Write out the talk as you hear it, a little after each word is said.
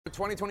The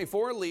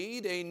 2024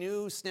 lead, a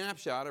new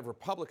snapshot of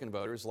Republican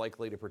voters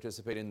likely to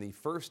participate in the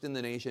first in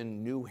the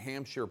nation New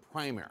Hampshire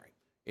primary.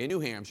 In New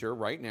Hampshire,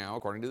 right now,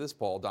 according to this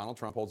poll, Donald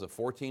Trump holds a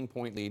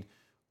 14-point lead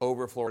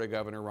over Florida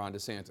Governor Ron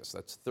DeSantis.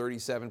 That's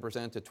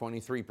 37% to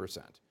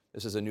 23%.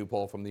 This is a new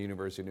poll from the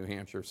University of New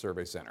Hampshire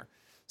Survey Center.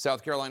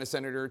 South Carolina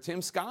Senator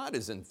Tim Scott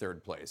is in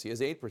third place. He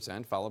has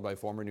 8%, followed by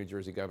former New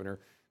Jersey Governor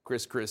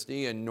Chris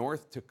Christie and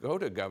North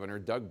Dakota Governor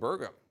Doug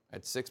Burgum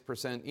at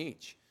 6%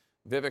 each.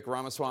 Vivek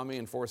Ramaswamy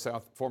and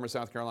former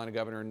South Carolina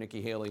Governor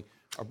Nikki Haley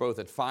are both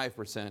at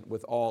 5%,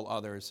 with all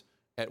others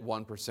at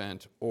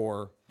 1%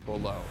 or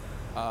below.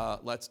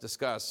 Let's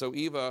discuss. So,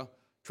 Eva,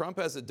 Trump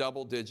has a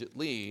double-digit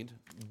lead,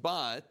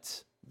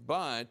 but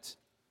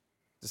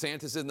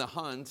DeSantis is in the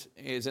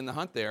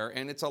hunt there,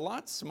 and it's a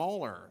lot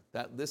smaller,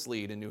 this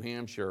lead in New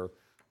Hampshire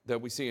that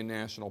we see in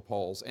national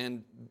polls.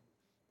 And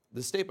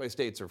the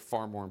state-by-states are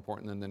far more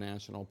important than the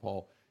national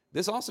poll.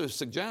 This also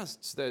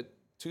suggests that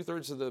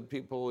two-thirds of the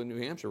people in New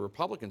Hampshire,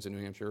 Republicans in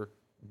New Hampshire,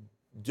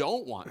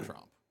 don't want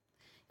Trump.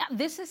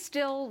 This is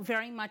still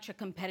very much a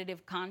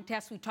competitive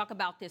contest. We talk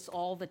about this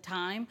all the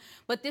time,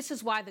 but this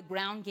is why the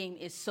ground game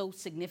is so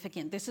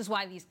significant. This is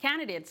why these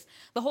candidates,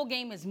 the whole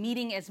game is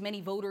meeting as many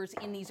voters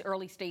in these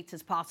early states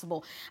as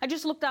possible. I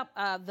just looked up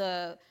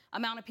the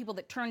amount of people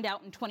that turned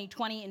out in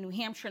 2020 in New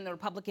Hampshire in the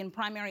Republican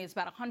primary is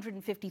about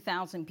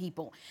 150,000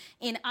 people.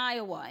 In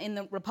Iowa, in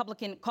the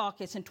Republican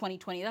caucus in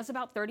 2020, that's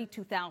about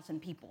 32,000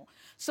 people.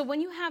 So when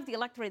you have the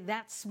electorate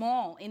that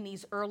small in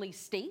these early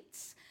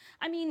states,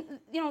 I mean,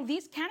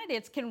 these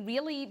candidates can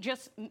really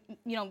just,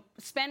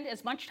 spend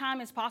as much time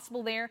as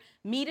possible there,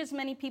 meet as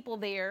many people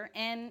there,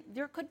 and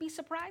there could be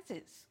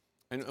surprises.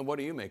 And what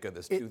do you make of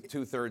this?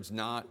 Two-thirds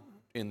not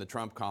in the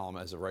Trump column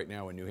as of right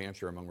now in New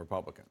Hampshire among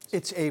Republicans?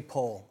 It's a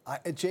poll.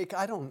 Jake,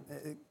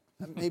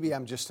 maybe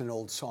I'm just an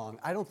old song.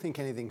 I don't think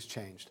anything's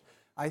changed.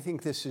 I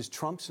think this is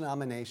Trump's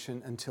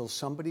nomination until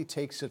somebody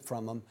takes it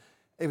from him.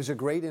 It was a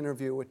great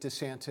interview with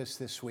DeSantis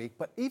this week,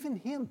 but even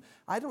him,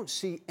 I don't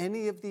see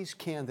any of these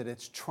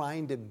candidates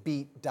trying to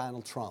beat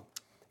Donald Trump.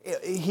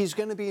 He's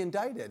going to be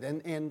indicted,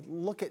 and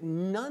look at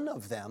none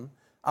of them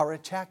are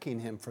attacking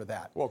him for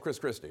that. Well, Chris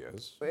Christie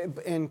is.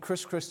 And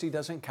Chris Christie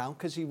doesn't count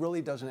because he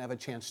really doesn't have a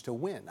chance to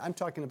win. I'm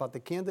talking about the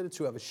candidates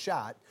who have a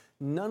shot.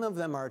 None of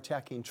them are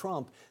attacking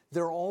Trump.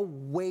 They're all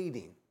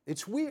waiting.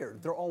 It's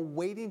weird. They're all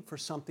waiting for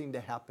something to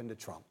happen to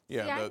Trump.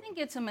 Yeah, I think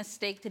it's a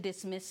mistake to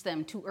dismiss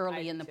them too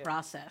early in the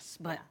process.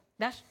 But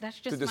that's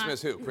just to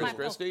dismiss who? Chris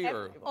Christie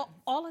or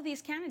all of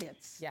these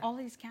candidates? Yeah. All of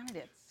these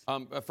candidates.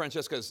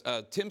 Francesca's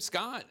Tim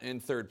Scott in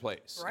third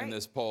place in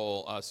this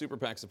poll. Super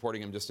PAC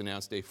supporting him just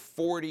announced a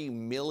 $40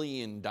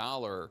 million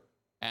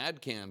ad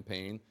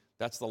campaign.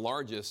 That's the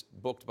largest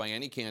booked by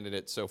any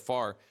candidate so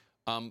far.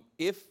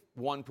 If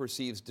one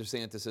perceives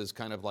DeSantis as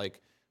kind of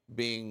like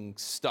being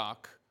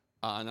stuck,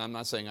 and I'm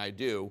not saying I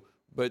do,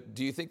 but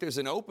do you think there's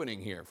an opening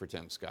here for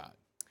Tim Scott?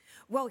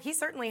 Well, he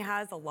certainly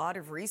has a lot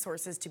of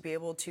resources to be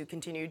able to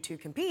continue to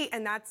compete,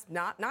 and that's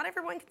not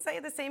everyone can say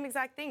the same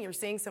exact thing. You're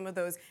seeing some of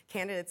those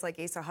candidates like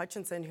Asa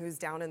Hutchinson, who's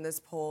down in this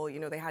poll.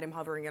 They had him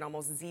hovering at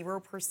almost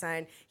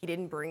 0%. He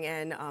didn't bring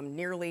in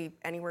nearly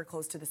anywhere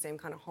close to the same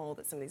kind of haul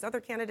that some of these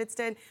other candidates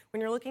did. When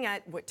you're looking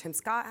at what Tim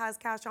Scott has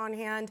cash on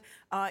hand,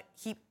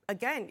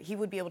 he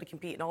would be able to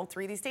compete in all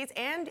three of these states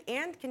and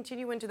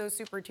continue into those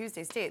Super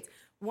Tuesday states.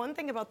 One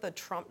thing about the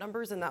Trump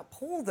numbers in that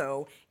poll,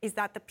 though, is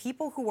that the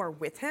people who are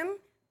with him,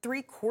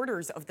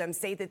 3/4 of them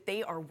say that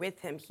they are with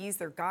him. He's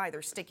their guy.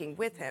 They're sticking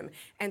with him.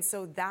 And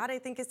so that, I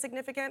think, is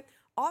significant.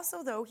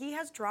 Also, though, he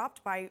has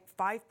dropped by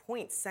 5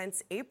 points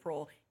since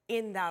April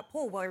in that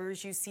poll,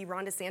 whereas you see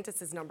Ron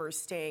DeSantis' numbers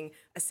staying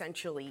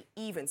essentially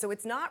even. So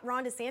it's not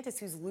Ron DeSantis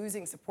who's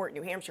losing support in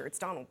New Hampshire. It's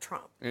Donald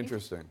Trump.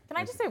 Interesting. Can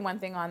I just say one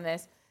thing on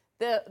this?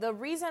 The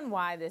reason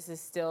why this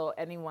is still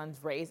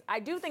anyone's race, I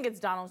do think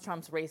it's Donald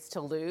Trump's race to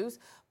lose,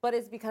 but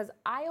it's because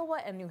Iowa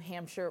and New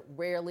Hampshire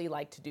rarely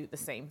like to do the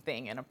same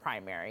thing in a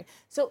primary.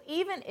 So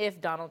even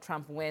if Donald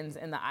Trump wins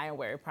in the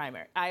Iowa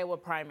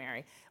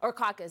primary or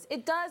caucus,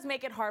 it does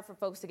make it hard for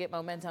folks to get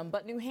momentum.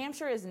 But New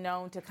Hampshire is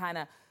known to kind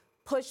of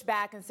push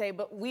back and say,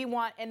 but we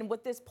want, and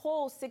with this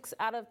poll, 6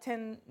 out of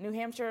 10 New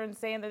Hampshireans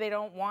saying that they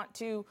don't want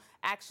to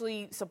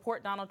actually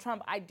support Donald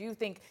Trump, I do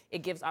think it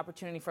gives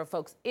opportunity for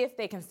folks if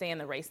they can stay in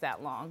the race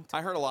that long.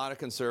 I heard a lot of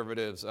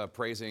conservatives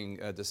praising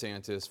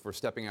DeSantis for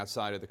stepping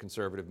outside of the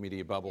conservative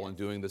media bubble and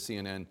doing the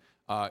CNN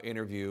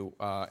interview.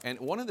 And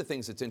one of the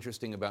things that's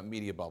interesting about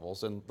media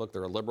bubbles, and look,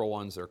 there are liberal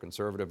ones, there are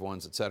conservative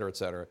ones, et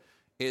cetera,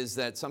 is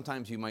that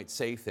sometimes you might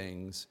say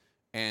things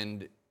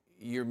and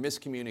you're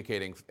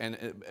miscommunicating.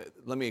 And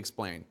let me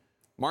explain.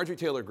 Marjorie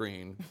Taylor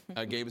Greene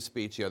gave a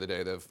speech the other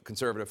day, the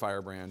conservative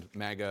firebrand,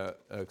 MAGA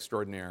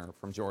extraordinaire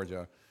from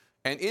Georgia.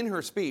 And in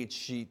her speech,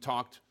 she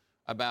talked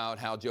about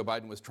how Joe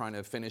Biden was trying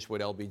to finish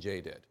what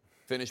LBJ did,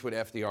 finish what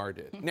FDR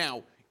did.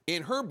 Now,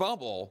 in her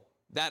bubble,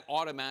 that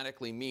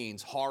automatically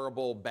means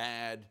horrible,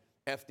 bad,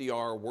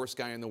 FDR, worst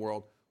guy in the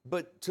world.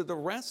 But to the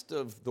rest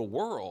of the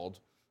world,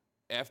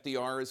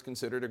 FDR is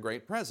considered a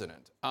great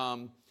president.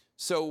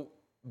 So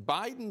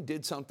Biden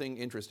did something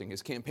interesting.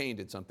 His campaign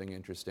did something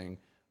interesting.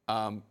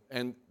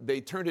 And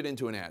they turned it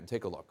into an ad.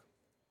 Take a look.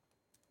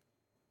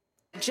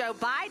 Joe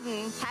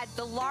Biden had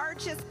the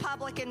largest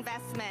public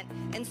investment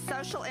in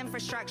social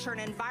infrastructure and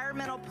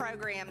environmental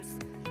programs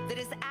that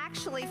is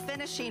actually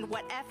finishing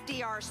what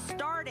FDR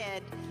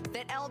started,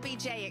 that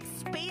LBJ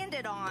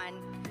expanded on,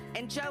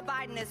 and Joe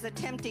Biden is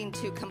attempting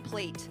to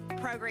complete.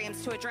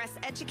 Programs to address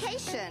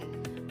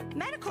education,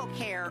 medical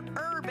care,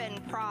 urban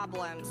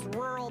problems,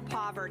 rural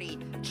poverty,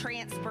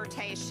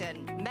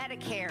 transportation,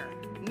 Medicare,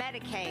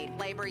 Medicaid,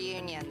 labor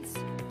unions.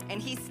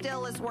 And he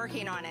still is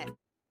working on it.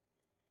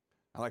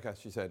 I like how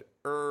she said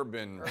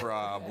urban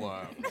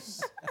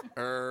problems.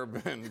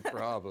 Urban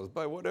problems.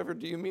 By whatever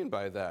do you mean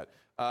by that?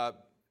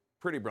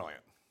 Pretty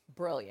brilliant.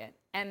 Brilliant.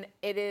 And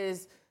it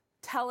is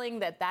telling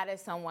that that is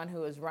someone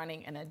who is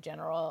running in a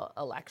general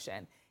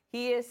election.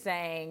 He is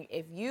saying,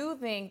 if you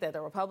think that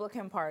the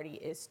Republican Party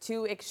is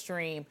too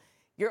extreme,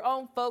 your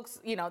own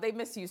folks, you know, they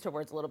misused her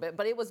words a little bit,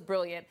 but it was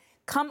brilliant.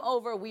 Come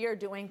over. We are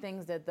doing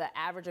things that the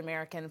average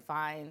American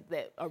find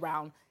that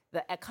around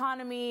the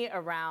economy,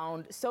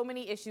 around so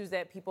many issues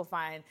that people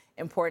find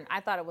important. I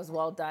thought it was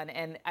well done,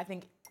 and I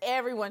think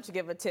everyone should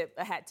give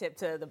a hat tip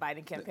to the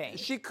Biden campaign.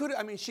 She could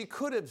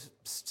have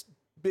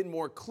been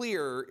more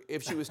clear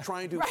if she was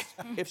trying to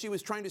if she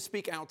was trying to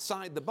speak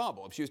outside the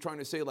bubble. If she was trying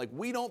to say, like,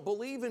 we don't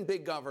believe in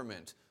big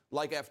government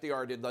like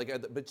FDR did,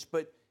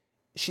 but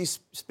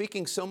she's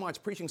speaking so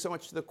much, preaching so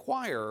much to the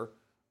choir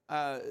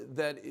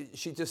that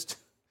she just.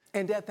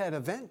 And at that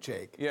event,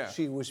 Jake, yeah,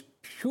 she was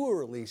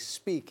purely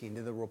speaking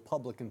to the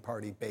Republican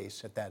Party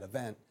base at that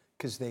event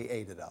because they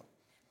ate it up.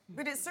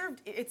 But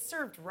it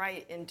served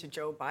right into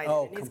Joe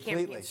Biden and his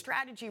campaign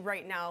strategy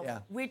right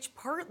now, which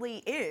partly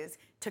is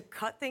to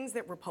cut things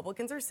that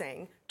Republicans are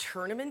saying,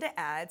 turn them into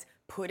ads,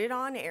 put it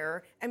on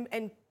air,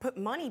 and put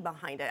money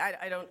behind it.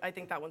 I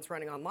think that one's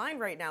running online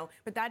right now,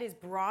 but that is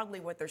broadly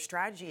what their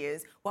strategy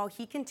is, while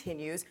he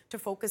continues to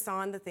focus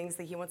on the things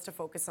that he wants to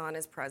focus on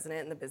as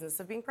president and the business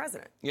of being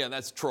president. Yeah,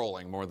 that's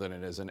trolling more than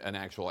it is an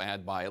actual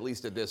ad buy, at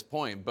least at this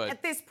point. But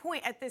at this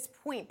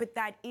point, but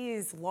that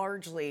is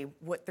largely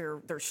what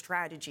their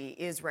strategy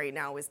is right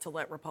now, is to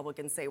let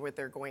Republicans say what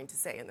they're going to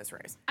say in this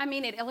race. I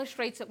mean, it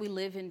illustrates that we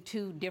live in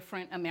two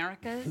different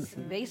Americas,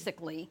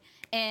 basically.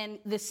 And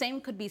the same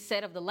could be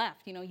said of the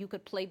left. You know, you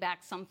could play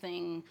back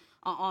something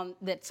on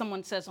that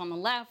someone says on the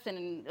left,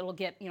 and it'll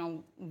get, you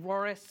know,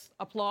 roarous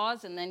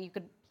applause, and then you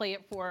could play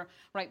it for a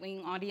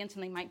right-wing audience,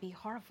 and they might be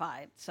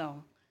horrified.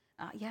 So,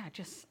 yeah, it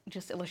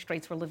just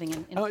illustrates we're living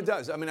in. Oh, it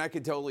does. I mean, I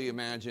could totally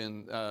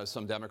imagine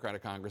some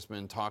Democratic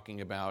congressmen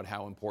talking about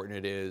how important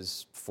it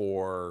is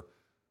for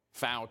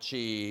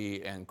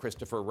Fauci and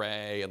Christopher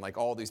Wray and like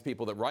all these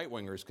people that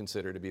right-wingers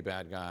consider to be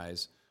bad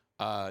guys,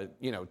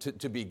 you know,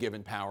 to be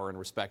given power and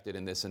respected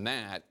and this and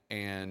that,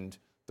 and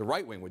the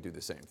right wing would do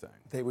the same thing.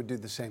 They would do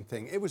the same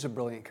thing. It was a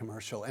brilliant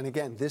commercial. And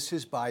again, this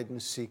is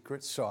Biden's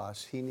secret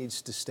sauce. He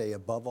needs to stay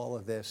above all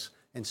of this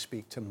and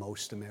speak to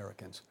most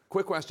Americans.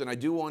 Quick question. I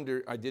did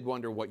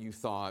wonder what you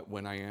thought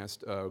when I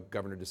asked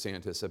Governor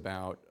DeSantis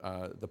about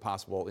the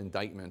possible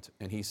indictment,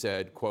 and he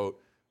said,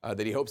 quote,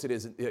 that he hopes it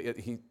isn't,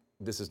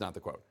 this is not the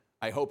quote,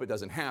 I hope it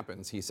doesn't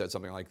happen. He said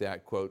something like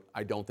that, quote,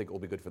 I don't think it will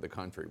be good for the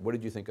country. What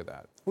did you think of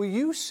that? Well,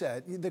 you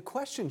said, the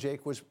question,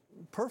 Jake, was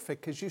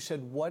perfect, because you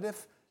said, what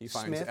if he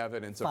finds Smith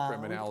evidence of found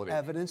criminality?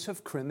 Evidence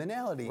of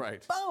criminality.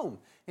 Right. Boom.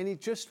 And he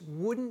just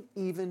wouldn't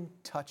even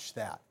touch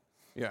that.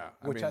 Yeah.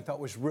 Which I thought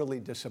was really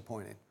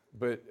disappointing.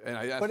 But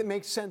it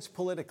makes sense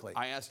politically.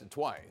 I asked it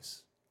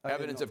twice.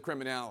 Evidence of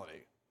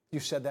criminality. You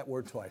said that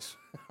word twice.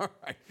 All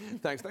right.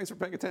 Thanks for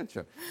paying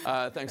attention.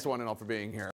 Thanks to one and all for being here.